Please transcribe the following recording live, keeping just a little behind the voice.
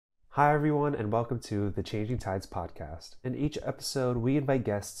Hi everyone, and welcome to the Changing Tides podcast. In each episode, we invite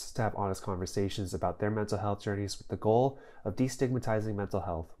guests to have honest conversations about their mental health journeys with the goal of destigmatizing mental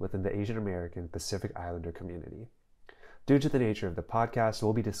health within the Asian American Pacific Islander community. Due to the nature of the podcast,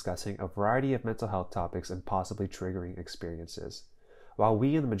 we'll be discussing a variety of mental health topics and possibly triggering experiences. While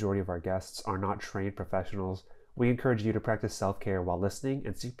we and the majority of our guests are not trained professionals, we encourage you to practice self-care while listening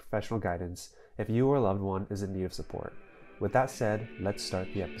and seek professional guidance if you or a loved one is in need of support. With that said, let's start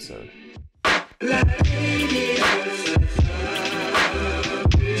the episode.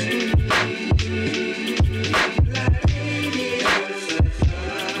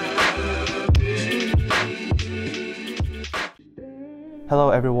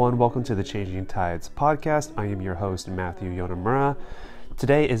 Hello everyone, welcome to the Changing Tides podcast. I am your host, Matthew Yonemura.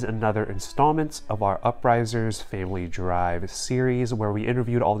 Today is another installment of our UPRISERS Family Drive series where we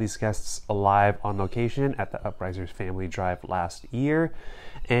interviewed all these guests live on location at the UPRISERS Family Drive last year.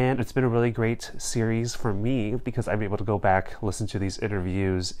 And it's been a really great series for me because I'm able to go back, listen to these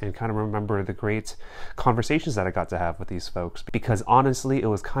interviews, and kind of remember the great conversations that I got to have with these folks. Because honestly, it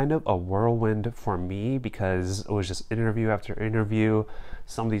was kind of a whirlwind for me because it was just interview after interview.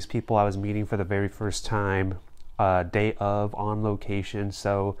 Some of these people I was meeting for the very first time, day of on location.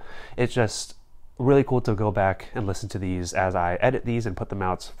 So it's just really cool to go back and listen to these as I edit these and put them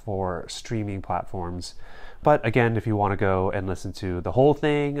out for streaming platforms. But again, if you want to go and listen to the whole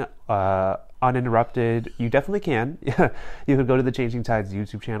thing uninterrupted, you definitely can. You can go to the Changing Tides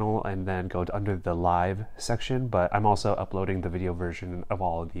YouTube channel and then go to under the live section. But I'm also uploading the video version of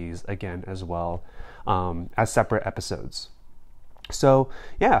all of these again as well as separate episodes. So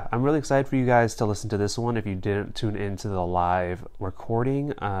yeah, I'm really excited for you guys to listen to this one. If you didn't tune into the live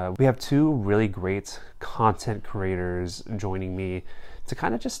recording, we have two really great content creators joining me to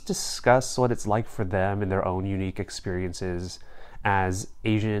kind of just discuss what it's like for them and their own unique experiences as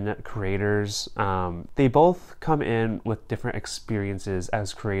Asian creators. They both come in with different experiences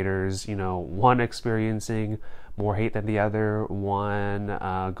as creators, one experiencing more hate than the other, one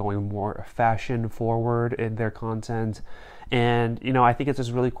going more fashion forward in their content. And, I think it's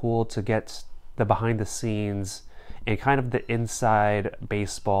just really cool to get the behind the scenes and kind of the inside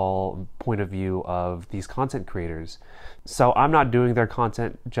baseball point of view of these content creators. So I'm not doing their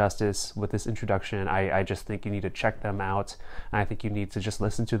content justice with this introduction. I just think you need to check them out. And I think you need to just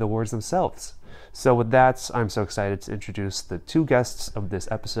listen to the words themselves. So with that, I'm so excited to introduce the two guests of this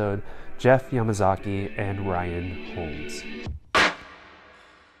episode, Jeff Yamazaki and Ryan Holmes.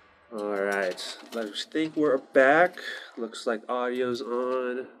 All right, I think we're back. Looks like audio's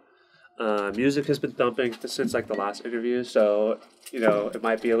on. Music has been thumping since the last interview, so it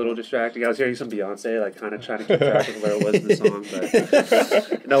might be a little distracting. I was hearing some Beyonce, kind of trying to keep track of where it was in the song,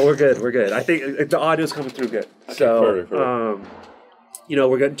 but no, we're good. I think the audio's coming through good. Okay, so, perfect.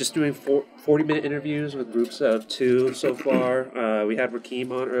 We're just doing 40-minute interviews with groups of two so far. We had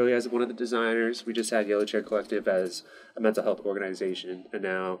Rakeem on earlier as one of the designers. We just had Yellow Chair Collective as a mental health organization, and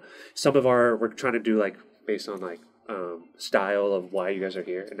now we're trying to do based on style of why you guys are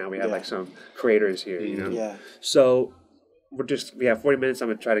here, and now we have some creators here, Yeah. So we have 40 minutes. I'm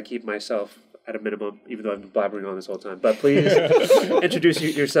gonna try to keep myself at a minimum, even though I've been blabbering on this whole time. But please introduce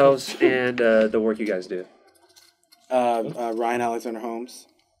yourselves and the work you guys do. Ryan Alexander Holmes,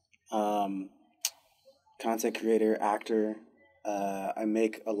 content creator, actor. I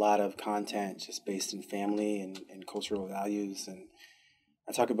make a lot of content just based in family and cultural values, and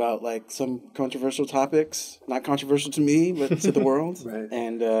I talk about some controversial topics, not controversial to me, but to the world. Right.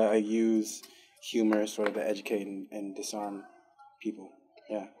 And I use humor sort of to educate and disarm people.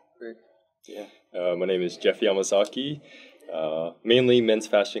 Yeah. Great. Yeah. My name is Jeff Yamazaki. Mainly men's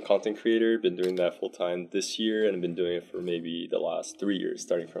fashion content creator. Been doing that full time this year, and I've been doing it for maybe the last 3 years,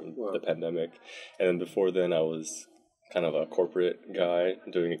 starting from the pandemic. And then before then, I was kind of a corporate guy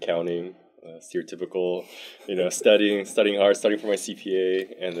doing accounting. Stereotypical, studying art, studying for my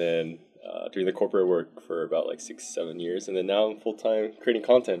CPA, and then doing the corporate work for about 6-7 years, and then now I'm full time creating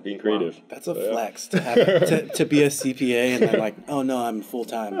content, being creative. Wow. That's a flex to have to be a CPA and then oh no, I'm full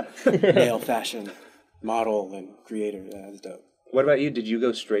time male fashion model and creator. That's dope. What about you? Did you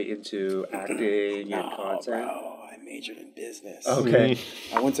go straight into acting and content? Bro, I majored in business. Okay.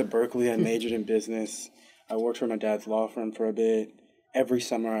 I went to Berkeley. I majored in business. I worked for my dad's law firm for a bit. Every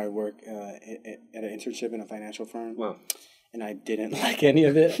summer I work at an internship in a financial firm. Wow. And I didn't like any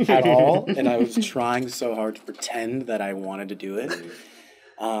of it at all. And I was trying so hard to pretend that I wanted to do it.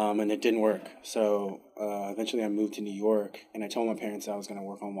 And it didn't work. So eventually I moved to New York. And I told my parents I was going to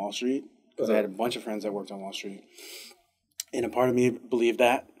work on Wall Street. Because I had a bunch of friends that worked on Wall Street. And a part of me believed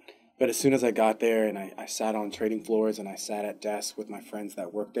that. But as soon as I got there and I sat on trading floors and I sat at desks with my friends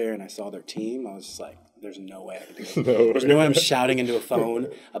that worked there and I saw their team, I was just like, there's no way I can do this. There's no way I'm shouting into a phone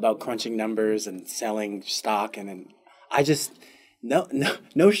about crunching numbers and selling stock. And I just,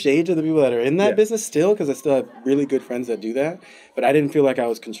 no shade to the people that are in that business still, because I still have really good friends that do that. But I didn't feel like I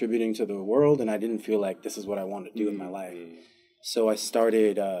was contributing to the world, and I didn't feel like this is what I wanted to do in my life. So I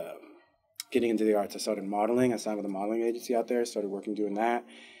started getting into the arts. I started modeling. I signed with a modeling agency out there, started working doing that.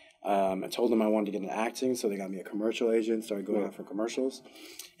 I told them I wanted to get into acting, so they got me a commercial agent, started going out for commercials.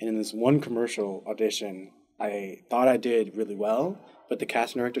 And in this one commercial audition, I thought I did really well, but the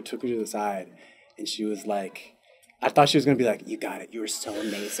casting director took me to the side, and she was like, I thought she was going to be like, you got it. You were so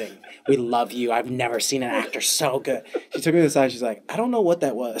amazing. We love you. I've never seen an actor so good. She took me to the side. She's like, I don't know what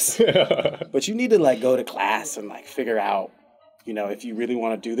that was, but you need to like go to class and like figure out, you know, if you really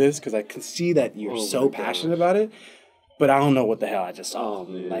want to do this, because I can see that you're so passionate about it. But I don't know what the hell I just saw.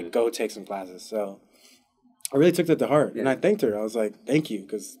 Like, go take some classes. So I really took that to heart. And I thanked her. I was like, thank you,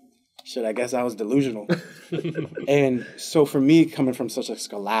 because, shit, I guess I was delusional. And so for me, coming from such a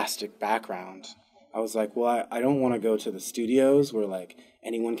scholastic background, I was like, well, I don't want to go to the studios where, like,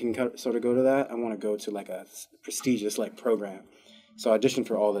 anyone can sort of go to that. I want to go to, like, a prestigious, like, program. So I auditioned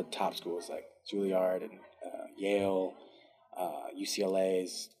for all the top schools, like Juilliard and Yale,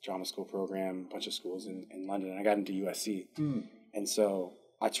 UCLA's drama school program, a bunch of schools in London. I got into USC. And so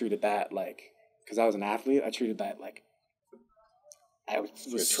I treated that like, because I was an athlete, I treated that like, I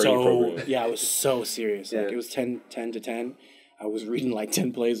was so, I was so serious. Like, it was 10 to 10. I was reading like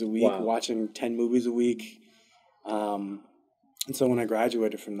 10 plays a week, watching 10 movies a week. And so when I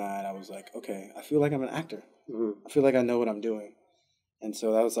graduated from that, I was like, okay, I feel like I'm an actor. I feel like I know what I'm doing. And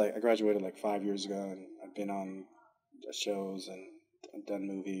so that was like, I graduated like 5 years ago, and I've been on shows and I've done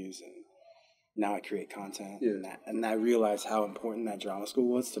movies, and now I create content. And I realized how important that drama school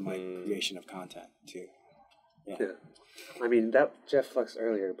was to my creation of content too. I mean, that Jeff flexed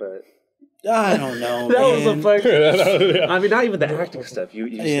earlier, but I don't know. That man. was a flex. I mean, not even the acting stuff.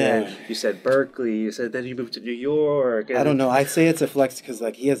 You said Berkeley. You said then you moved to New York. I don't know. I say it's a flex because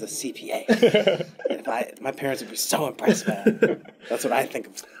like he has a CPA. My parents would be so impressed by that. That's what I think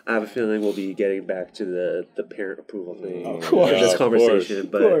of. I have a feeling we'll be getting back to the parent approval thing in this conversation.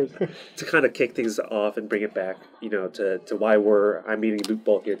 But to kind of kick things off and bring it back, you know, to why I'm meeting Luke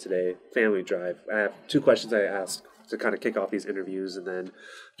Bulk here today, Family Drive. I have two questions I ask to kind of kick off these interviews, and then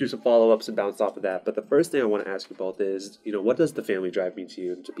do some follow-ups and bounce off of that. But the first thing I want to ask you both is, you know, what does the Family Drive mean to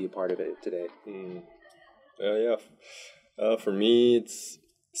you and to be a part of it today? For me, it's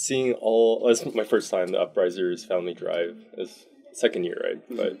seeing it's my first time, the UPRISERS Family Drive. It's second year, right?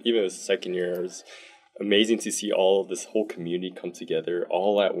 But even as second year, it was amazing to see all of this whole community come together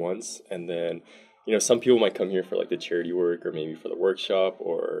all at once. And then, you know, some people might come here for like the charity work or maybe for the workshop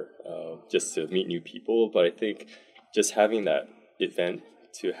or just to meet new people. But I think just having that event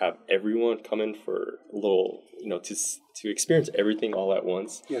to have everyone come in for a little, you know, to experience everything all at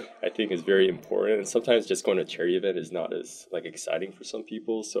once, I think is very important. And sometimes just going to a charity event is not as like exciting for some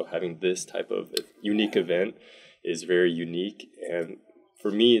people. So having this type of unique event is very unique. And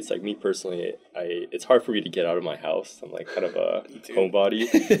for me, it's like me personally, it's hard for me to get out of my house. I'm like kind of a homebody.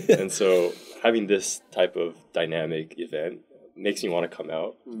 And so having this type of dynamic event makes me want to come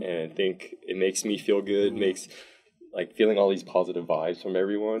out. And I think it makes me feel good, makes like feeling all these positive vibes from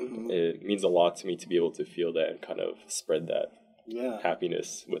everyone. It means a lot to me to be able to feel that and kind of spread that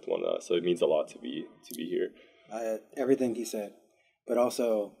happiness with one another. So it means a lot to be here. Everything he said, but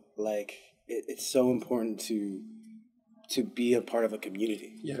also like it's so important to be a part of a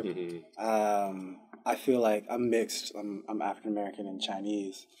community. I feel like I'm mixed. I'm African American and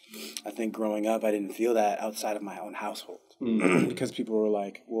Chinese. I think growing up, I didn't feel that outside of my own household because people were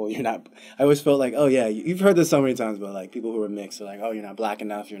like, "Well, you're not." I always felt like, "Oh yeah, you've heard this so many times," but like people who were mixed are like, "Oh, you're not black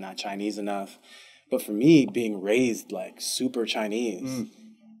enough. You're not Chinese enough." But for me, being raised like super Chinese,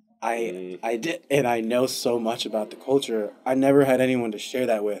 I did, and I know so much about the culture. I never had anyone to share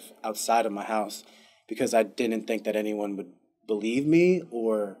that with outside of my house because I didn't think that anyone would believe me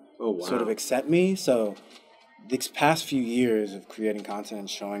or sort of accept me. So these past few years of creating content and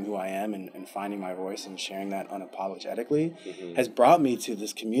showing who I am and finding my voice and sharing that unapologetically has brought me to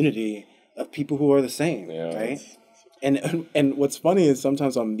this community of people who are the same, right? And what's funny is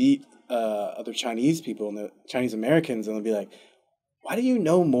sometimes I'll meet other Chinese people and the Chinese Americans, and they'll be like, why do you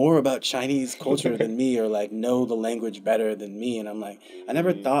know more about Chinese culture than me, or like know the language better than me? And I'm like, I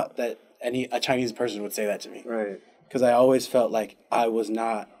never thought that a Chinese person would say that to me. Right. Because I always felt like I was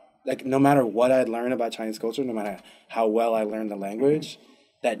not, like no matter what I'd learned about Chinese culture, no matter how well I learned the language,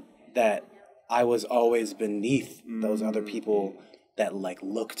 that I was always beneath those other people that like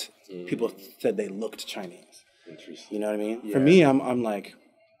looked people said they looked Chinese. Interesting. You know what I mean? Yeah. For me, I'm like,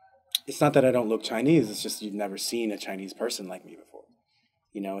 it's not that I don't look Chinese. It's just you've never seen a Chinese person like me before.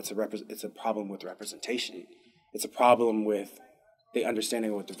 You know, it's a problem with representation. It's a problem with the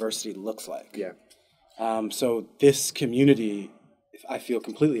understanding of what diversity looks like. Yeah. So this community, I feel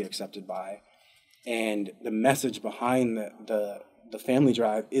completely accepted by, and the message behind the family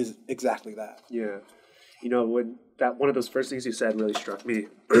drive is exactly that. Yeah. You know, when one of those first things you said really struck me,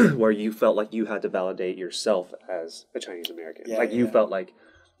 where you felt like you had to validate yourself as a Chinese American. Yeah, like you yeah. felt like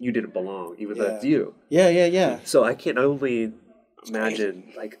you didn't belong, even though Yeah. it's you. Yeah. So I can't only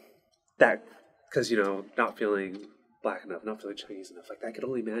imagine like that, because, you know, not feeling black enough, not feeling Chinese enough, like I could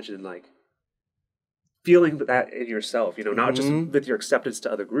only imagine like feeling that in yourself, you know, not just with your acceptance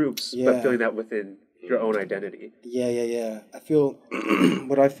to other groups, but Yeah. feeling that within your own identity. Yeah. I feel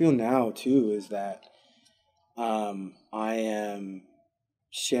what I feel now too is that I am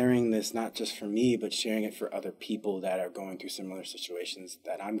sharing this not just for me, but sharing it for other people that are going through similar situations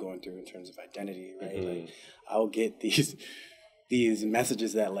that I'm going through in terms of identity, right? Like I'll get these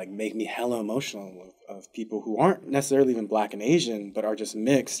messages that like make me hella emotional of people who aren't necessarily even black and Asian, but are just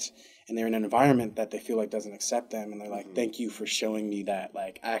mixed, and they're in an environment that they feel like doesn't accept them, and they're like, thank you for showing me that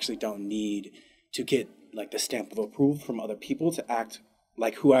like I actually don't need to get like the stamp of approval from other people to act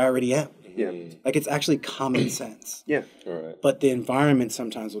like who I already am. Yeah. Like it's actually common sense. Yeah. All right. But the environment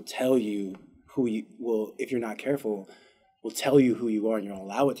sometimes will tell you who you will, if you're not careful, will tell you who you are, and you'll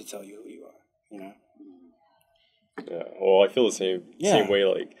allow it to tell you who you are, you know? Yeah. Well, I feel the same way.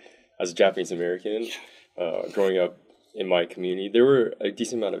 Like as a Japanese American, growing up in my community, there were a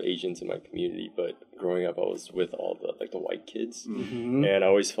decent amount of Asians in my community, but growing up, I was with all the white kids, and I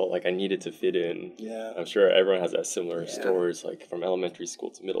always felt like I needed to fit in. Yeah. I'm sure everyone has that similar stories, like from elementary school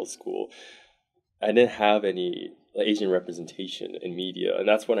to middle school. I didn't have any Asian representation in media, and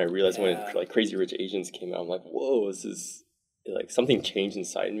that's when I realized when like Crazy Rich Asians came out, I'm like, whoa, this is like something changed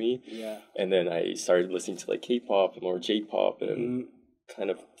inside me. Yeah. And then I started listening to like K-pop and more J-pop, and kind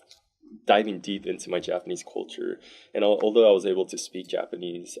of diving deep into my Japanese culture. And although I was able to speak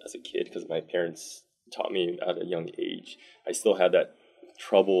Japanese as a kid because my parents taught me at a young age, I still had that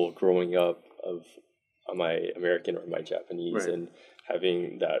trouble growing up of am I American or am I Japanese, and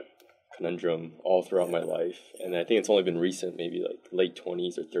having that conundrum all throughout my life. And I think it's only been recent, maybe like late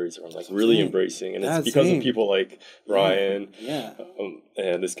 20s or 30s, where I'm like really embracing, and it's because of people like Ryan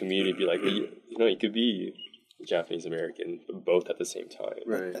and this community be like, you know, you could be Japanese American both at the same time.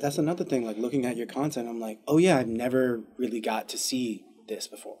 Right. That's another thing, like looking at your content, I'm like, oh yeah, I've never really got to see this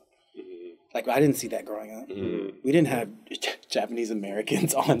before. Like I didn't see that growing up. We didn't have Japanese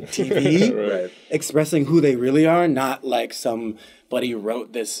Americans on TV expressing who they really are, not like somebody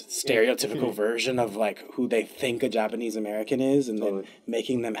wrote this stereotypical version of like who they think a Japanese American is and then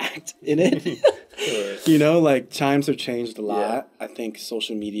making them act in it. You know, like times have changed a lot. I think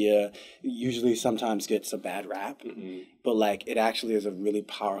social media usually sometimes gets a bad rap, but like it actually is a really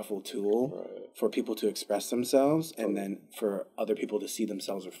powerful tool for people to express themselves and then for other people to see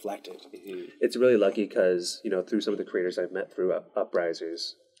themselves reflected. It's really lucky because, you know, through some of the creators I've met through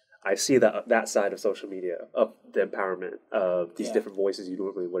UPRISERS, I see that side of social media, of the empowerment of these different voices you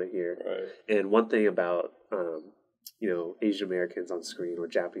normally wouldn't hear. And one thing about, you know, Asian Americans on screen or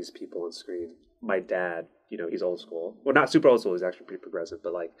Japanese people on screen, my dad, you know, he's old school. Well, not super old school, he's actually pretty progressive,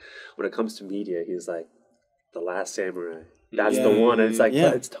 but like when it comes to media, he's like, The Last Samurai. That's the one. And it's like,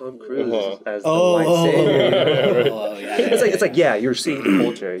 but it's Tom Cruise as the white savior. It's like, yeah, you're seeing the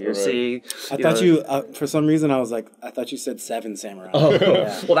culture. You're seeing. I thought you, for some reason, I thought you said Seven Samurai. Well,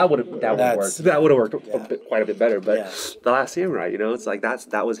 that would have worked. That would have worked quite a bit better. But The Last Samurai, you know, it's like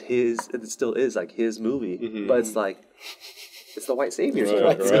that was his. It still is like his movie. But it's like. It's the white savior.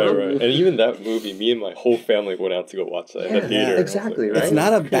 Right. And even that movie, me and my whole family went out to go watch that in the theater. Exactly, like, right? It's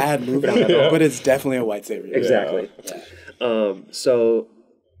not a bad movie, but it's definitely a white savior. Exactly. So,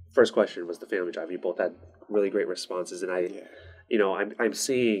 first question was the family drive. You both had really great responses, and you know, I'm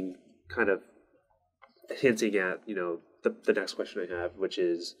seeing kind of hinting at, you know, the next question I have, which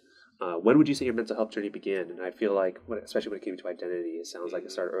is, when would you say your mental health journey began? And I feel like, especially when it came to identity, it sounds like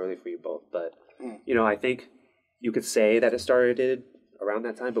it started early for you both. But you know, I think you could say that it started around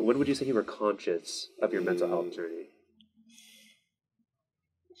that time. But when would you say you were conscious of your mental health journey?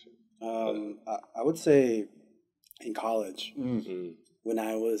 I would say in college, when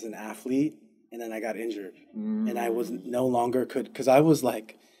I was an athlete and then I got injured and I was no longer because I was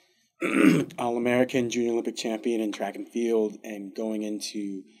like All-American, Junior Olympic champion in track and field, and going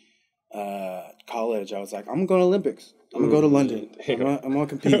into college, I was like, I'm going to Olympics. I'm going to go to London. I'm going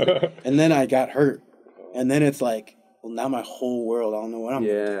to compete. And then I got hurt. And then it's like, well, now my whole world, I don't know what I'm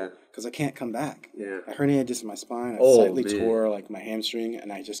going to do. because I can't come back. Yeah. I herniated disc in my spine. I slightly tore like my hamstring,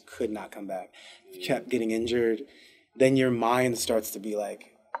 and I just could not come back. Kept getting injured. Then your mind starts to be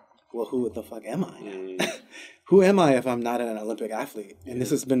like, well, who the fuck am I? Who am I if I'm not an Olympic athlete? And this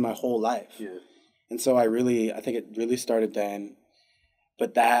has been my whole life. Yeah. And so I think it really started then.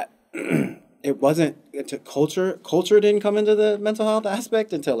 But that, it wasn't, culture didn't come into the mental health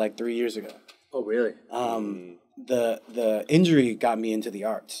aspect until like 3 years ago. Oh, really? The injury got me into the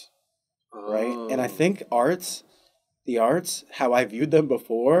arts, right? And I think the arts, how I viewed them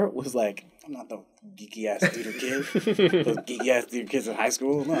before was like, I'm not the geeky ass theater kid, those geeky ass theater kids in high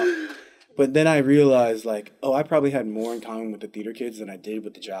school. No. But then I realized like, oh, I probably had more in common with the theater kids than I did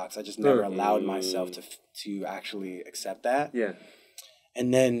with the jocks. I just never allowed myself to actually accept that. Yeah.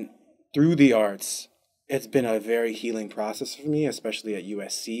 And then through the arts, it's been a very healing process for me, especially at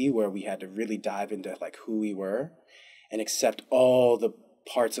USC, where we had to really dive into like who we were and accept all the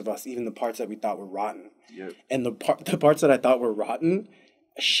parts of us, even the parts that we thought were rotten. Yep. And the parts that I thought were rotten,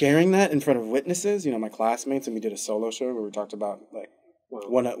 sharing that in front of witnesses, my classmates, and we did a solo show where we talked about like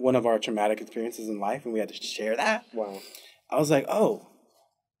one of our traumatic experiences in life, and we had to share that. Wow. I was like, oh,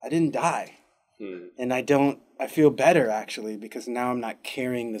 I didn't die. And I feel better actually, because now I'm not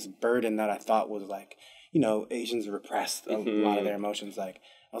carrying this burden that I thought was like, Asians repressed a lot of their emotions. Like,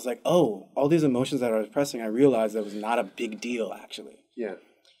 I was like, oh, all these emotions that I was repressing, I realized that was not a big deal actually. Yeah.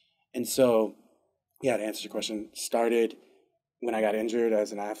 And so, yeah, to answer your question, started when I got injured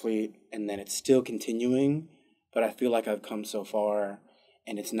as an athlete, and then it's still continuing, but I feel like I've come so far,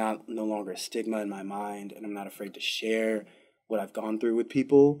 and it's no longer a stigma in my mind, and I'm not afraid to share what I've gone through with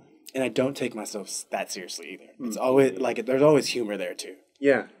people. And I don't take myself that seriously either. It's always like there's always humor there too.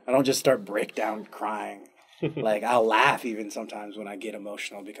 Yeah. I don't just start break down crying. Like I'll laugh even sometimes when I get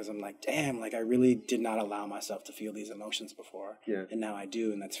emotional, because I'm like, damn, like I really did not allow myself to feel these emotions before. Yeah. And now I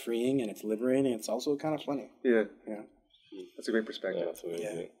do, and that's freeing and it's liberating. It's also kind of funny. Yeah. Yeah. That's a great perspective. Yeah, that's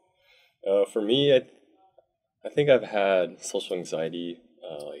amazing. Yeah. For me, I think I've had social anxiety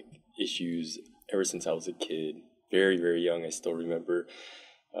like issues ever since I was a kid. Very, very young. I still remember.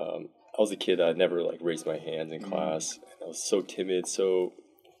 I was a kid that never like raised my hands in class. And I was so timid, so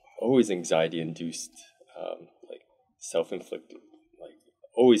always anxiety induced, like self-inflicted, like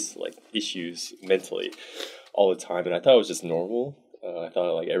always like issues mentally all the time. And I thought it was just normal. I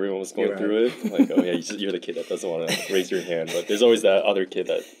thought like everyone was going through it. Like, oh yeah, you're the kid that doesn't want to raise your hand, but there's always that other kid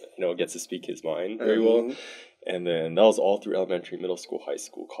that gets to speak his mind very well. And then that was all through elementary, middle school, high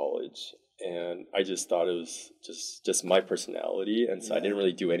school, college. And I just thought it was just my personality, and so I didn't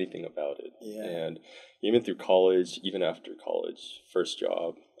really do anything about it. Yeah. And even through college, even after college, first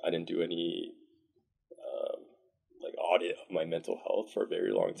job, I didn't do any like audit of my mental health for a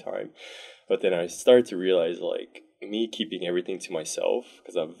very long time. But then I started to realize like me keeping everything to myself,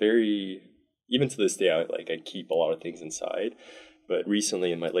 because I'm even to this day, I keep a lot of things inside. But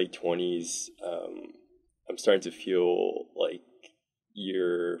recently in my late 20s, I'm starting to feel like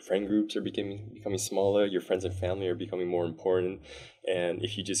your friend groups are becoming smaller, your friends and family are becoming more important, and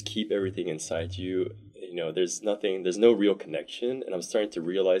if you just keep everything inside you, there's no real connection. And I'm starting to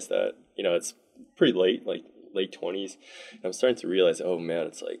realize that, it's pretty late, like late 20s, and I'm starting to realize, oh man,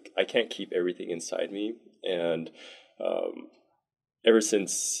 it's like I can't keep everything inside me. And ever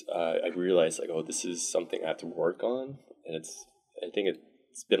since I realized like, oh, this is something I have to work on, and I think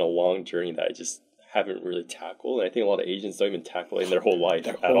it's been a long journey that I just haven't really tackled. And I think a lot of Asians don't even tackle it in their whole life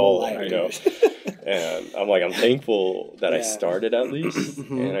at all. And I'm thankful that I started at least.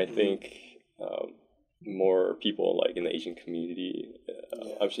 And I think more people like in the Asian community,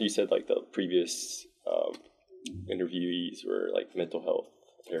 I'm sure you said like the previous interviewees were like mental health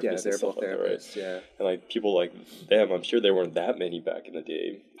therapists. Yeah, they're both therapists, right? Yeah. And like people like them, I'm sure there weren't that many back in the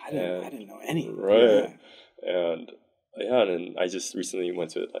day. I didn't know any. Right. Yeah. And I just recently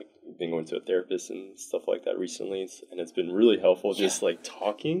been going to a therapist and stuff like that recently, and it's been really helpful just like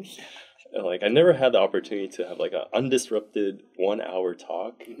talking. And, like I never had the opportunity to have like an undisrupted 1 hour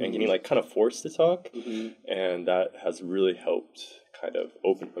talk and getting like kind of forced to talk, and that has really helped kind of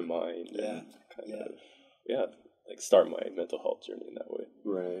open my mind and kind of like start my mental health journey in that way.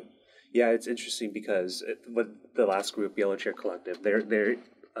 Right. Yeah, it's interesting because with the last group, Yellow Chair Collective, they're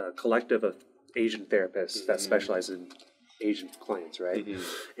a collective of Asian therapists that specialize in Asian clients, right?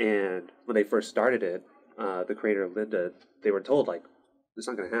 And when they first started it, the creator of Linda, they were told like, it's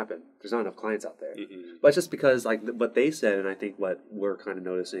not going to happen. There's not enough clients out there. But it's just because like what they said, and I think what we're kind of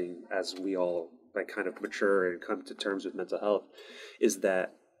noticing as we all like kind of mature and come to terms with mental health is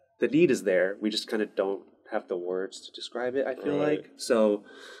that the need is there. We just kind of don't have the words to describe it, I feel like. So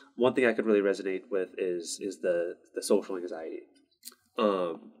one thing I could really resonate with is the social anxiety.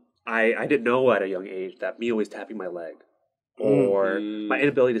 I didn't know at a young age that me always tapping my leg or my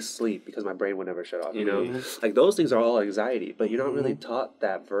inability to sleep because my brain would never shut off, you know? Like those things are all anxiety, but you're not really taught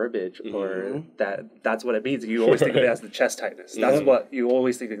that verbiage or that's what it means. You always think of it as the chest tightness. That's what you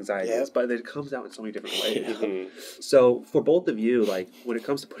always think anxiety is, but it comes out in so many different ways. So for both of you, like when it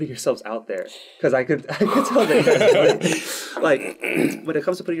comes to putting yourselves out there, because I could tell that like when it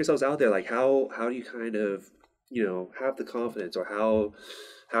comes to putting yourselves out there, like how do you kind of, you know, have the confidence, or how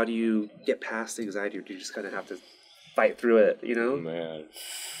do you get past the anxiety, or do you just kind of have to fight through it, you know? Man,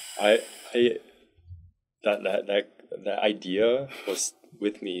 that idea was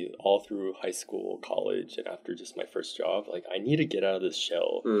with me all through high school, college, and after just my first job. Like, I need to get out of this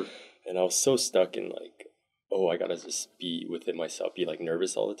shell. And I was so stuck in like, oh, I gotta just be within myself, be like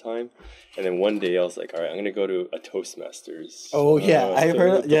nervous all the time. And then one day I was like, all right, I'm gonna go to a Toastmasters. Oh yeah, I've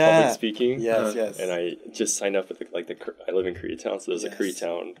heard. Public speaking. Yes. And I just signed up with I live in Koreatown, so there's a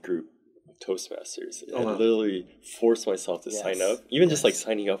Koreatown group of Toastmasters. And I literally forced myself to sign up. Even just like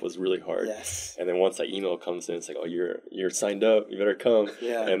signing up was really hard. And then once that email comes in, it's like, oh, you're signed up, you better come.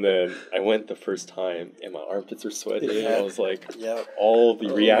 And then I went the first time, and my armpits were sweating. And I was like, all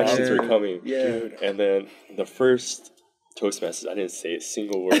the reactions were coming. And then the first Toastmasters, I didn't say a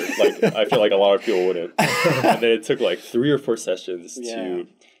single word. Like, I feel like a lot of people wouldn't. And then it took like 3 or 4 sessions to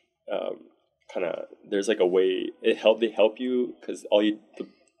kind of, there's like a way, they help you, because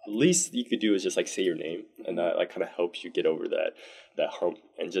the least you could do is just like say your name, and that like kind of helps you get over that hump.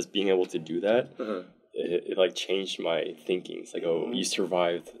 And just being able to do that, it like changed my thinking. It's like, oh, you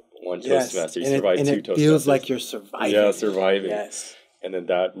survived one Toastmaster, you survived 2 Toastmasters. It feels like you're surviving. Yeah, surviving. And then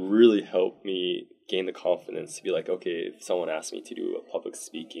that really helped me gain the confidence to be like, okay, if someone asks me to do a public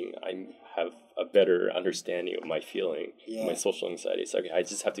speaking, I have a better understanding of my feeling, my social anxiety. So I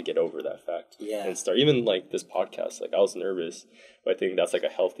just have to get over that fact and start. Even like this podcast, like I was nervous, but I think that's like a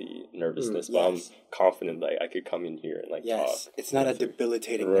healthy nervousness. But I'm confident that I could come in here and like talk. It's not a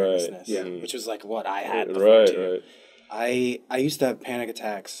debilitating nervousness, which is like what I had before too. I used to have panic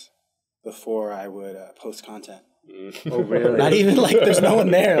attacks before I would post content. Oh, really? Not even like there's no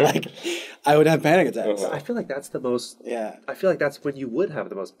one there. Like, I would have panic attacks. I feel like that's the most. I feel like that's when you would have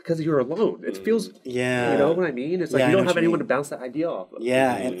the most, because you're alone. It feels. You know what I mean? It's like you don't have anyone to bounce that idea off of.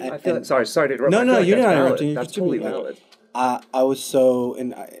 And I feel like, sorry to interrupt. No, you're not interrupting. That's totally valid. I was so,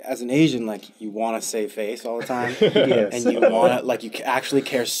 and as an Asian, like, you want to save face all the time. And you want to, like, you actually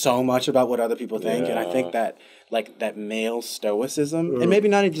care so much about what other people think. And I think that, like, that male stoicism, and maybe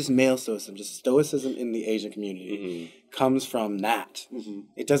not even just male stoicism, just stoicism in the Asian community comes from that.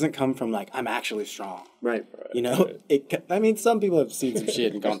 It doesn't come from, like, I'm actually strong. You know? I mean, some people have seen some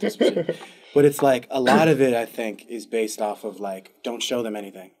shit and gone through some shit. But it's like, a lot of it, I think, is based off of, like, don't show them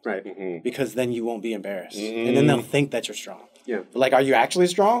anything. Because then you won't be embarrassed. And then they'll think that you're strong. But, like, are you actually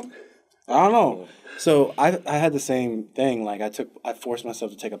strong? I don't know. So I had the same thing. Like, I forced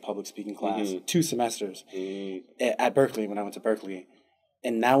myself to take a public speaking class 2 semesters at Berkeley when I went to Berkeley.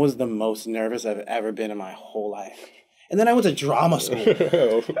 And that was the most nervous I've ever been in my whole life. And then I went to drama school.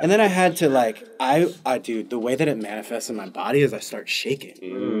 And then I had to, like, dude, the way that it manifests in my body is I start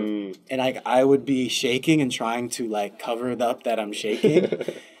shaking. And I would be shaking and trying to, like, cover it up that I'm shaking.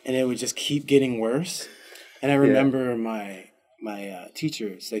 And it would just keep getting worse. And I remember my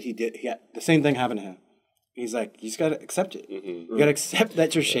teacher said he had the same thing happen to him. He's like, you just got to accept it. You got to accept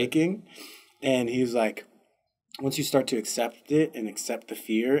that you're shaking. And he's like, once you start to accept it and accept the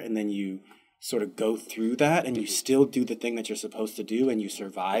fear, and then you sort of go through that and you still do the thing that you're supposed to do and you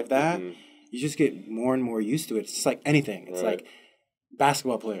survive that, you just get more and more used to it. It's just like anything. It's like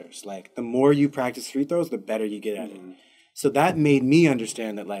basketball players. Like, the more you practice free throws, the better you get at it. So that made me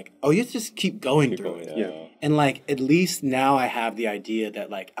understand that, like, oh, you just keep going through it. And, like, at least now I have the idea that,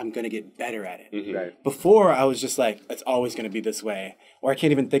 like, I'm going to get better at it. Before, I was just like, it's always going to be this way. Or I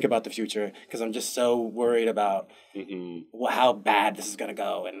can't even think about the future because I'm just so worried about how bad this is going to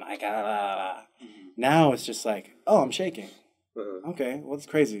go. And, like, now it's just like, oh, I'm shaking. Okay, well, it's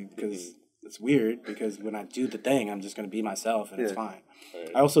crazy because it's weird because when I do the thing, I'm just going to be myself and it's fine.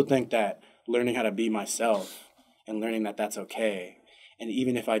 I also think that learning how to be myself and learning that that's okay. And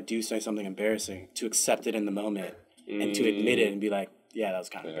even if I do say something embarrassing, to accept it in the moment and to admit it and be like, yeah, that was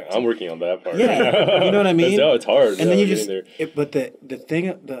kind of embarrassing. I'm working on that part. Yeah, you know what I mean? It's hard. And then you just, but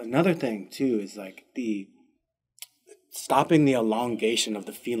another thing too is like the stopping the elongation of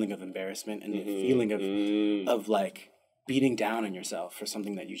the feeling of embarrassment and the feeling of like beating down on yourself for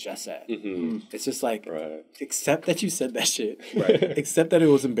something that you just said. It's just like, accept that you said that shit. Accept that it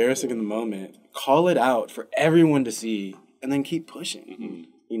was embarrassing in the moment. Call it out for everyone to see, and then keep pushing.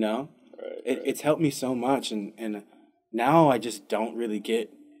 You know, it's helped me so much, and now I just don't really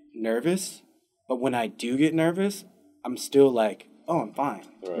get nervous, but when I do get nervous, I'm still like, oh, I'm fine.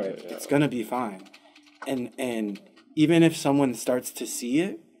 Right. It's gonna be fine. And even if someone starts to see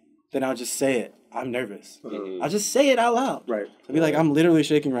it, then I'll just say it. I'm nervous. I'll just say it out loud. Right. I'll be like, I'm literally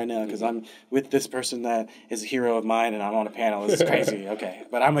shaking right now because I'm with this person that is a hero of mine and I'm on a panel. This is crazy. Okay.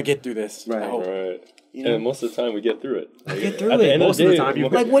 But I'm going to get through this. Right. I hope. Right. You know? And most of the time we get through it. Like, Get through at the it. end of Most of the day, time,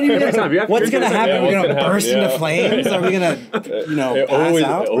 Like, what do you mean? What's going to happen? Yeah, We're what's going to gonna burst happen? into Yeah. flames? Are we going to, it pass always,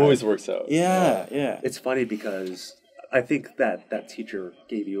 out? It always works out. Yeah. It's funny because I think that teacher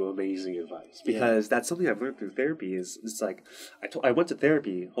gave you amazing advice because that's something I've learned through therapy. Is it's like I went to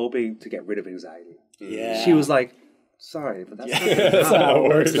therapy hoping to get rid of anxiety. Yeah. She was like, "Sorry, but that's That's not how it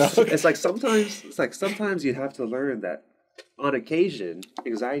works. It's like sometimes you have to learn that on occasion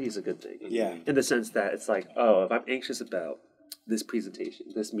anxiety is a good thing. Yeah. In the sense that it's like, oh, if I'm anxious about this presentation,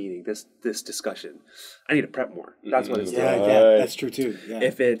 this meeting, this discussion, I need to prep more. That's what it's Yeah, doing. that's true too. Yeah.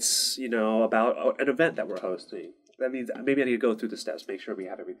 If it's, about an event that we're hosting, that means maybe I need to go through the steps, make sure we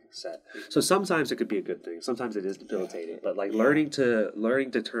have everything set. So sometimes it could be a good thing. Sometimes it is debilitating. But learning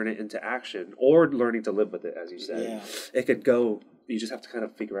to turn it into action or learning to live with it, as you said, it could go. You just have to kind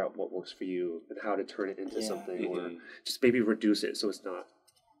of figure out what works for you and how to turn it into something, or just maybe reduce it so it's not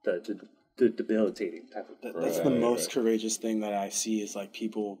the debilitating type of. That's the most courageous thing that I see is like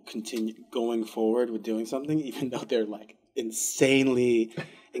people continue going forward with doing something even though they're like insanely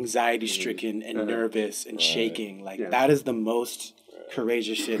anxiety stricken and nervous and shaking. Like that is the most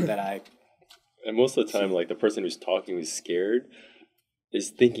courageous shit that I. And most of the time, like the person who's talking who's scared is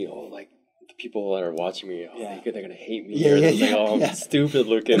thinking, oh, like the people that are watching me, they're gonna hate me. I'm stupid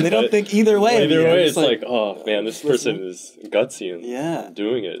looking. And they don't think either way. Either way, it's like, oh man, this person is gutsy and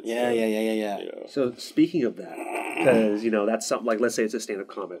doing it. Yeah. So speaking of that, because that's something like, let's say it's a stand-up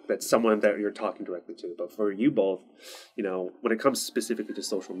comic, that's someone that you're talking directly to. But for you both, when it comes specifically to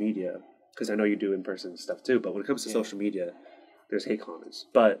social media, because I know you do in-person stuff too, but when it comes to social media, there's hate comments.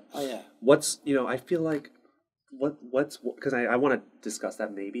 But what's I feel like what's because I want to discuss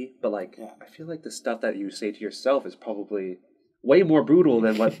that maybe, but I feel like the stuff that you say to yourself is probably way more brutal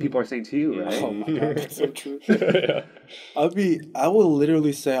than what people are saying to you, right? Oh my God, that's so true. I will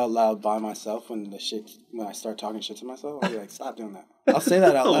literally say out loud by myself when I start talking shit to myself, I'll be like, stop doing that. I'll say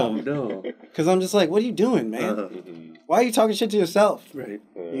that out loud. Oh no. Because I'm just like, what are you doing, man? Why are you talking shit to yourself? Right.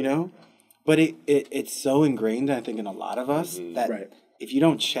 But it's so ingrained, I think, in a lot of us that if you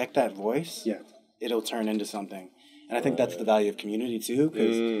don't check that voice, it'll turn into something. And I think that's the value of community too,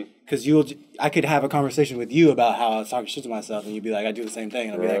 because I could have a conversation with you about how I was talking shit to myself, and you'd be like, I do the same thing,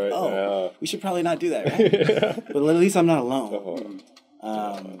 and I'd be like, we should probably not do that, right? But at least I'm not alone.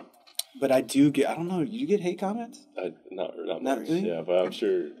 But I do get, I don't know, you get hate comments? Not Not really. Yeah, but I'm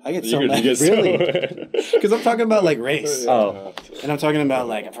sure I get so mad, really, because I'm talking about race, and I'm talking about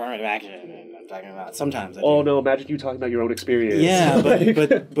affirmative action, and I'm talking about sometimes. No! Imagine you talking about your own experience. Yeah,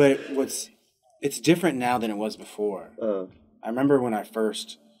 but it's different now than it was before. I remember when I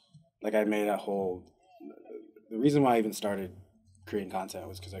first, I made a whole. The reason why I even started creating content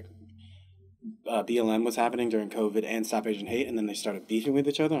was because BLM was happening during COVID and Stop Asian Hate, and then they started beefing with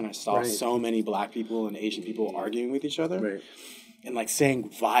each other, and I saw so many Black people and Asian people arguing with each other, and saying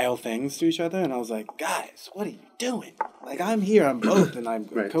vile things to each other, and I was like, guys, what are you doing? I'm here, I'm both, and I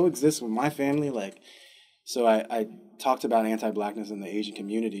coexist with my family, So I talked about anti-Blackness in the Asian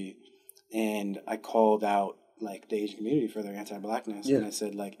community. And I called out the Asian community for their anti-Blackness, and I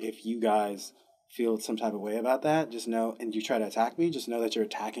said if you guys feel some type of way about that, just know, and you try to attack me, just know that you're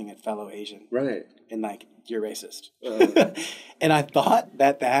attacking a fellow Asian, right? And you're racist. And I thought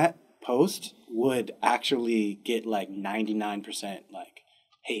that post would actually get 99%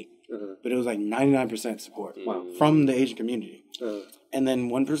 hate, but it was 99% support from the Asian community, and then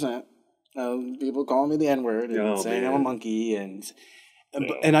 1% people calling me the N-word and saying I'm a monkey and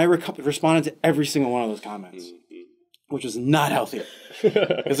I responded to every single one of those comments, which was not healthy,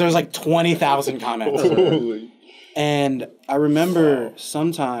 because there was 20,000 comments. And I remember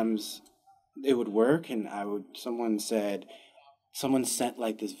sometimes it would work, and someone sent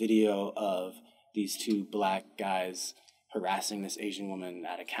this video of these two Black guys harassing this Asian woman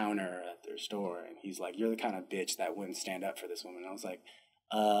at a counter at their store, and he's like, "You're the kind of bitch that wouldn't stand up for this woman." And I was like,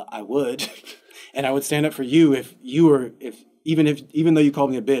 I would, and I would stand up for you even though you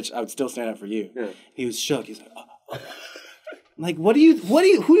called me a bitch, I would still stand up for you. Yeah. He was shook. He's like, who do you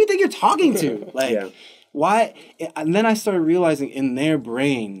think you're talking to? Why? And then I started realizing in their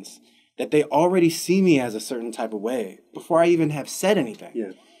brains that they already see me as a certain type of way before I even have said anything.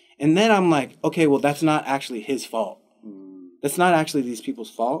 Yeah. And then I'm like, okay, well, that's not actually his fault. That's not actually these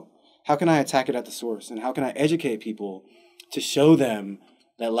people's fault. How can I attack it at the source? And how can I educate people to show them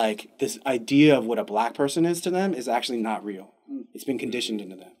that like this idea of what a black person is to them is actually not real. It's been conditioned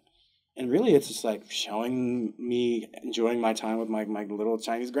into them. And really, it's just like showing me enjoying my time with my little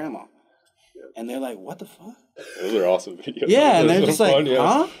Chinese grandma. And they're like, what the fuck? Those are awesome videos. Yeah, and they're so just fun, like,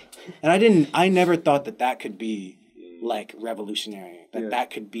 huh? And I never thought that could be like revolutionary, that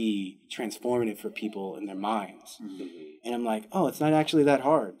could be transformative for people in their minds. Mm-hmm. And I'm like, oh, it's not actually that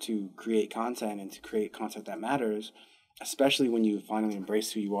hard to create content and to create content that matters, especially when you finally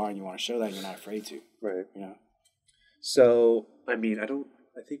embrace who you are and you want to show that you're not afraid to. Right. You know? So, I mean, I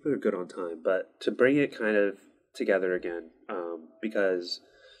think we were good on time, but to bring it kind of together again, because,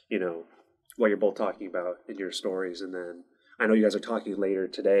 you know, what you're both talking about in your stories, and then I know you guys are talking later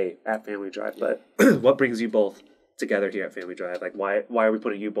today at Family Drive, but what brings you both together here at Family Drive? Like, why are we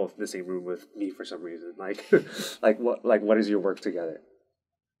putting you both in the same room with me for some reason? Like, what is your work together?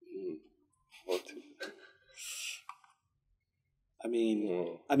 I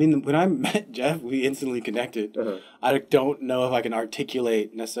mean, when I met Jeff, we instantly connected. Uh-huh. I don't know if I can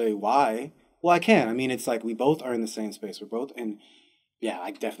articulate necessarily why. Well, I can. I mean, it's like we both are in the same space. We're both in. Yeah,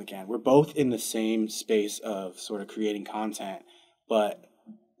 I definitely can. We're both in the same space of sort of creating content, but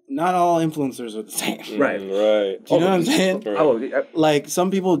not all influencers are the same. Right. Do you know what I'm saying? Like,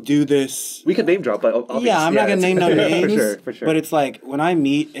 some people do this. We could name drop, but I'm not going to name no names. For sure. But it's like when I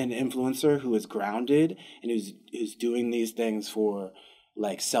meet an influencer who is grounded and who's doing these things for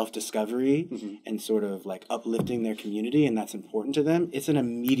like self-discovery and sort of like uplifting their community, and that's important to them, it's an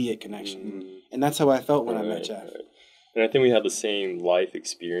immediate connection. And that's how I felt when I met Jeff. Right. And I think we have the same life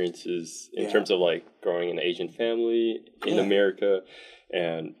experiences in terms of like growing in an Asian family in America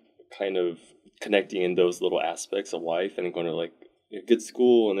and kind of connecting in those little aspects of life and going to like a good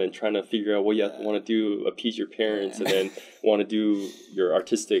school and then trying to figure out what you want to do, appease your parents, and then want to do your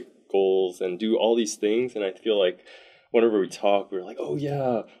artistic goals and do all these things. And I feel like whenever we talk, we're like, oh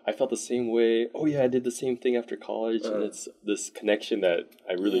yeah, I felt the same way. Oh yeah, I did the same thing after college. And it's this connection that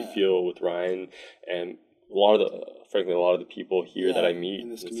I really feel with Ryan and a lot of the people here that I meet.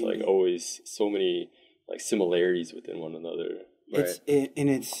 It's like always so many like similarities within one another.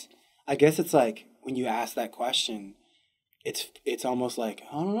 I guess it's like when you ask that question, it's almost like,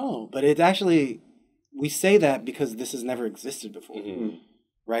 I don't know, but it's actually, we say that because this has never existed before,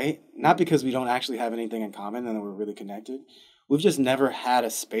 right? Not because we don't actually have anything in common and that we're really connected. We've just never had a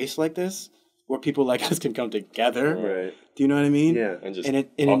space like this where people like us can come together. Right. Do you know what I mean? Yeah. And just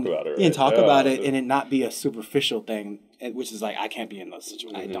talk about it, right? And talk about it and it not be a superficial thing, which is like, I can't be in those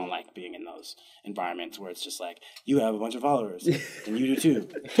situations. I don't like being in those environments where it's just like, you have a bunch of followers and you do too.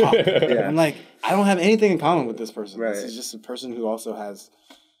 Talk. I'm like, I don't have anything in common with this person. Right. This is just a person who also has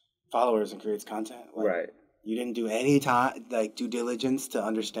followers and creates content. Like, you didn't do any due diligence to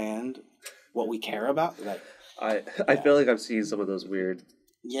understand what we care about. Like, I feel like I've seen some of those weird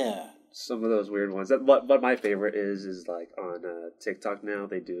ones. What my favorite is like on TikTok now,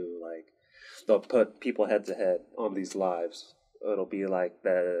 they'll put people head to head on these lives. It'll be like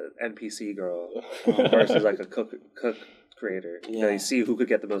the NPC girl versus like a cook creator. Yeah. You see who could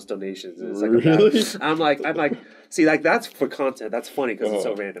get the most donations. And it's like really? I'm like, see, like that's for content. That's funny because it's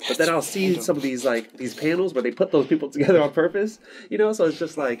so random. But then I'll see some of these panels where they put those people together on purpose. You know, so it's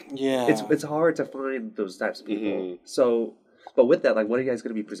just like it's hard to find those types of people. So. But with that, like, what are you guys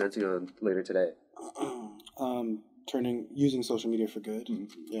going to be presenting on later today? Using social media for good.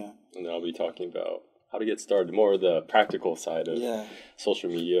 Yeah. And I'll be talking about how to get started, more of the practical side of social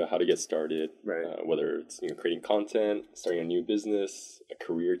media, how to get started, whether it's creating content, starting a new business, a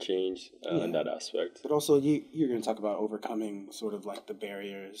career change, in that aspect. But also, you're going to talk about overcoming sort of like the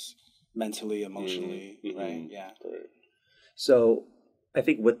barriers mentally, emotionally, right? Yeah. Right. So I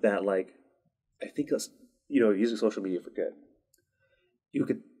think with that, using social media for good.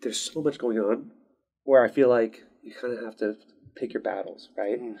 There's so much going on where I feel like you kind of have to pick your battles,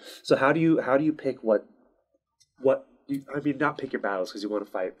 right? So how do you pick not pick your battles because you want to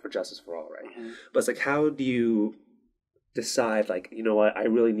fight for justice for all, right? But it's like, how do you decide, like, you know what, I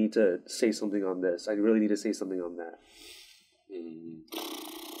really need to say something on this. I really need to say something on that.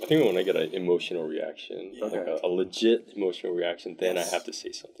 I think when I get an emotional reaction, like a legit emotional reaction, then I have to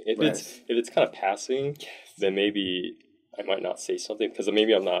say something. If it's kind of passing, then maybe I might not say something because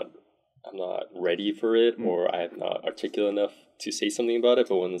maybe I'm not ready for it or I am not articulate enough to say something about it.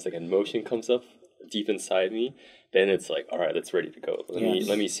 But when it's like an emotion comes up deep inside me, then it's like, all right, it's ready to go.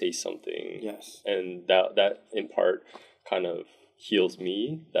 Let me say something. Yes. And that in part kind of heals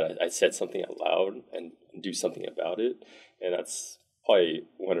me that I said something out loud and do something about it. And that's probably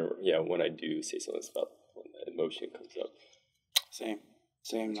when I do say something about when the emotion comes up.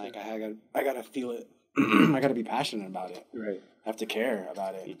 Same. Like I gotta feel it I got to be passionate about it. Right. I have to care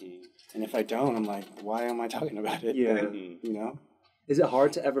about it. Mm-hmm. And if I don't, I'm like, why am I talking about it? Yeah. Then, you know? Is it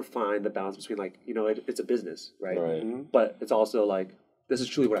hard to ever find the balance between, like, you know, it's a business, right? Right. Mm-hmm. But it's also like, this is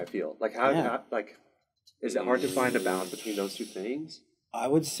truly what I feel. Like, Yeah. how like, is it hard to find a balance between those two things? I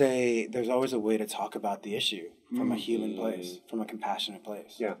would say there's always a way to talk about the issue from a human place, from a compassionate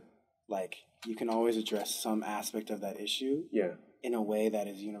place. Yeah. Like, you can always address some aspect of that issue Yeah. in a way that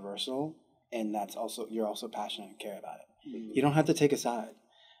is universal, and that's also, you're also passionate and care about it. Mm-hmm. You don't have to take a side.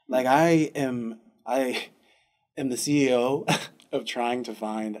 Like, I am the CEO of trying to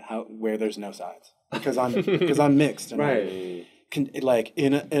find where there's no sides, because I'm mixed. And Right.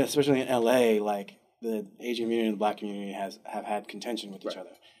 especially in LA, like, the Asian community and the Black community have had contention with each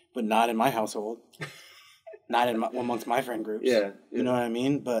other, but not in my household, not amongst my friend groups. Yeah. You know what I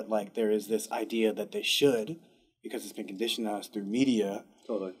mean? But like, there is this idea that they should, because it's been conditioned on us through media.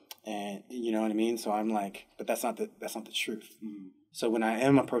 Totally. And you know what I mean? So I'm like, but that's not the truth. Mm-hmm. So when I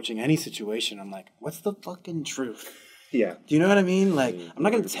am approaching any situation, I'm like, what's the fucking truth? Yeah. Do you know what I mean? Like, I'm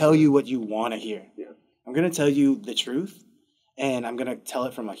not going to tell you what you want to hear. Yeah. I'm going to tell you the truth, and I'm going to tell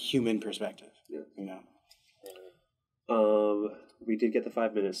it from a human perspective. Yeah. You know? We did get the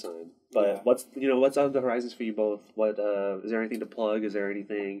 5-minute sign, but Yeah. what's on the horizons for you both? What is there anything to plug? Is there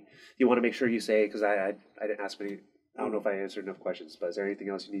anything you want to make sure you say? Because I didn't ask many. I don't know if I answered enough questions, but is there anything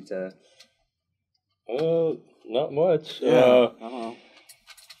else you need to? Not much. I don't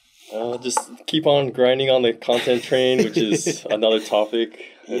know. Just keep on grinding on the content train, which is another topic.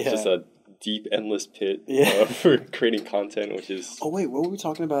 It's just a deep, endless pit for creating content, which is... Oh, wait, what were we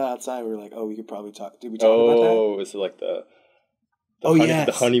talking about outside? We were like, we could probably talk... Did we talk about that? Oh, it's like the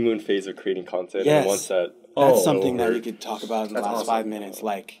honeymoon phase of creating content. Yes. And once that... That's something that we could talk about in the last 5 minutes.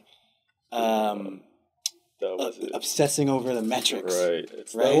 Like, obsessing over the metrics. Right.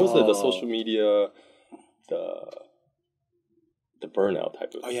 It's the social media, the burnout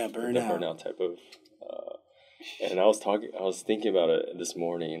type of... Oh, yeah, burnout. The burnout type of... and I was thinking about it this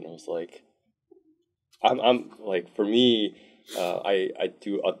morning, and I was like... I'm like, for me, I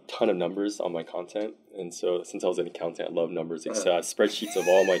do a ton of numbers on my content. And so since I was an accountant, I love numbers. So I have spreadsheets of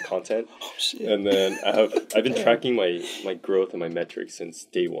all my content. Oh, shit. And then I've been tracking my growth and my metrics since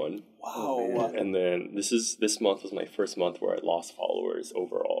day one. Wow. And then this month was my first month where I lost followers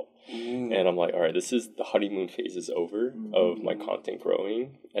overall. And I'm like, all right, this is the honeymoon phase is over of my content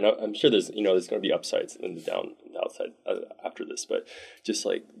growing. And I'm sure there's going to be upsides and the downside after this, but just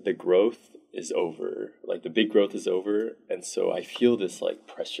like the growth is over, like the big growth is over, and so I feel this like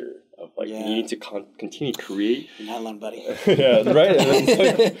pressure of like needing to continue to create. You're not alone, buddy. Yeah, right.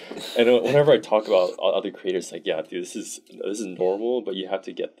 And whenever I talk about other creators, like, yeah, dude, this is normal, but you have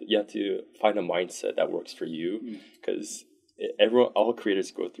to find a mindset that works for you, because all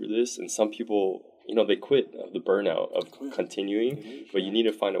creators go through this, and some people, they quit the burnout of continuing, but you need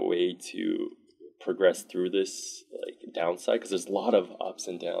to find a way to progress through this like downside, because there's a lot of ups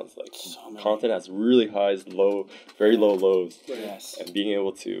and downs. Like, content has really highs, very low lows. Yes. And being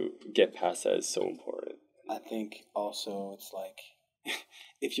able to get past that is so important. I think also it's like,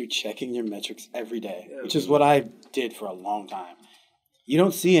 if you're checking your metrics every day, which is what I did for a long time, you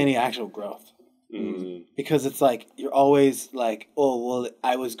don't see any actual growth. Because it's like, you're always like, oh, well,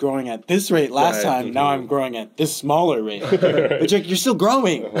 I was growing at this rate last time, now I'm growing at this smaller rate. But you're still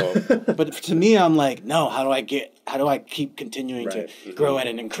growing. But to me, I'm like, no, how do I keep continuing to grow at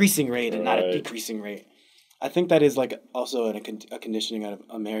an increasing rate and not a decreasing rate? I think that is like also a conditioning of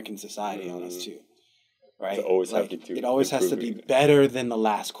American society on us too. Right? It always has to be better than the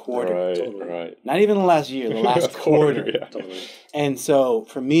last quarter. Right. Not even the last year, the last quarter. Yeah. Totally. And so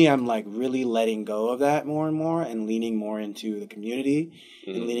for me, I'm like really letting go of that more and more, and leaning more into the community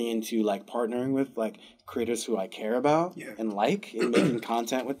and leaning into like partnering with like creators who I care about and making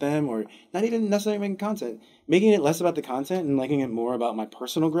content with them, or not even necessarily making content, making it less about the content and making it more about my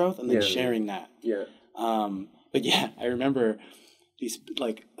personal growth, and then sharing that. Yeah. But yeah, I remember these,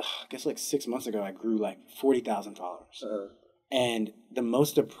 like, I guess like 6 months ago, I grew like 40,000 followers. And the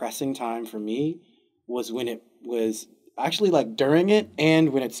most depressing time for me was when it was actually like during it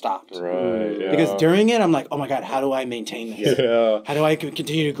and when it stopped. Right. Yeah. Because during it, I'm like, oh my God, how do I maintain this? Yeah. How do I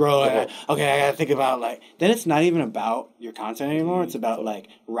continue to grow? I gotta think about like, then it's not even about your content anymore. It's about like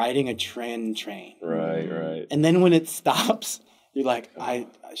riding a trend train. Right. And then when it stops, you're like,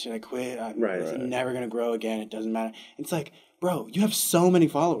 should I quit? I'm Right. never gonna grow again. It doesn't matter. It's like, bro, you have so many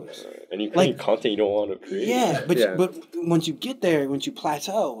followers. Right. And you create content you don't want to create. Yeah, but once you get there, once you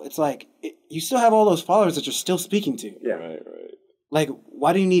plateau, it's like you still have all those followers that you're still speaking to. Yeah. Right. Like,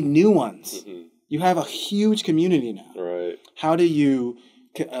 why do you need new ones? You have a huge community now. Right. How do you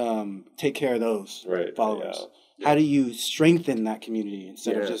take care of those followers? Yeah. How do you strengthen that community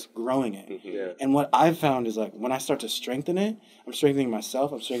instead of just growing it? Mm-hmm. Yeah. And what I've found is like when I start to strengthen it, I'm strengthening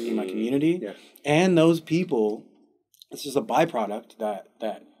myself, I'm strengthening my community, and those people. It's just a byproduct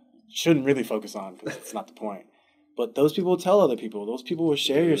that shouldn't really focus on because it's not the point. But those people will tell other people. Those people will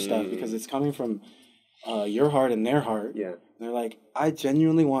share your stuff because it's coming from your heart and their heart. Yeah. They're like, I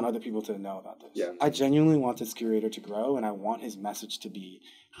genuinely want other people to know about this. Yeah. I genuinely want this curator to grow, and I want his message to be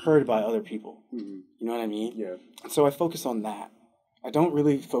heard by other people. Mm-hmm. You know what I mean? Yeah. So I focus on that. I don't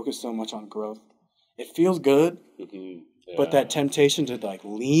really focus so much on growth. It feels good, but that temptation to like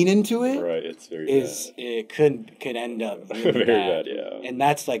lean into it, it's very bad. It could end up really very bad. And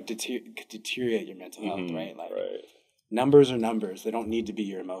that's like deteriorate your mental health, right? Like numbers are numbers; they don't need to be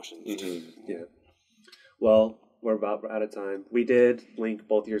your emotions. Yeah. Well, we're about out of time. We did link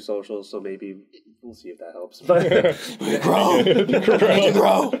both your socials, so maybe we'll see if that helps. But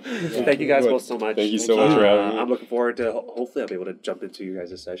grow. Thank you guys both so much. Thank you so much for having me. I'm looking forward to hopefully I'll be able to jump into you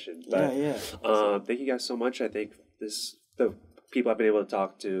guys' session. But, thank you guys so much. I think the people I've been able to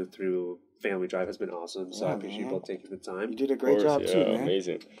talk to through Family Drive has been awesome. So I appreciate you both taking the time. You did a great job too, man.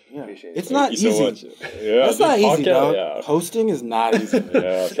 Amazing. Yeah. Appreciate it. It's not easy. So much. It's not easy, dog. Hosting is not easy.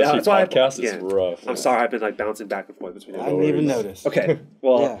 That's why podcast is rough. I'm sorry, I've been like bouncing back and forth between. I didn't even notice. Okay,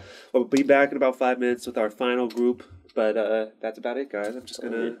 well, we'll be back in about 5 minutes with our final group. But that's about it, guys. I'm just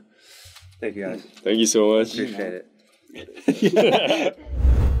gonna thank you guys. Thank you so much. Appreciate it.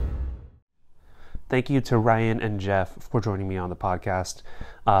 Thank you to Ryan and Jeff for joining me on the podcast,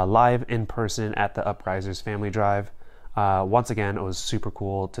 live in person at the UPRISERS Family Drive. Once again, it was super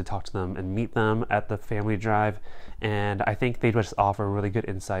cool to talk to them and meet them at the Family Drive, and I think they just offer really good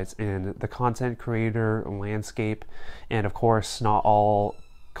insights in the content creator landscape, and of course, not all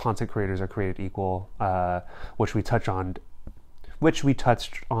content creators are created equal, which we touched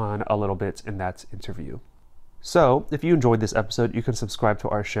on a little bit in that interview. So, if you enjoyed this episode, you can subscribe to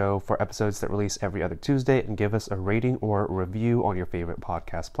our show for episodes that release every other Tuesday and give us a rating or review on your favorite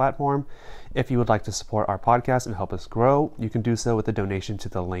podcast platform. If you would like to support our podcast and help us grow, you can do so with a donation to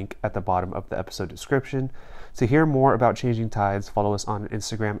the link at the bottom of the episode description. To hear more about Changing Tides, follow us on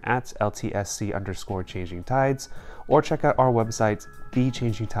Instagram at LTSC_Changing Tides, or check out our website,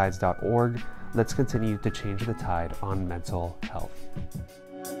 thechangingtides.org. Let's continue to change the tide on mental health.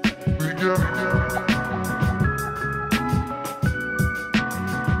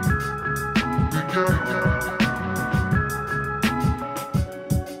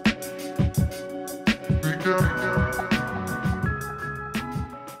 Yeah.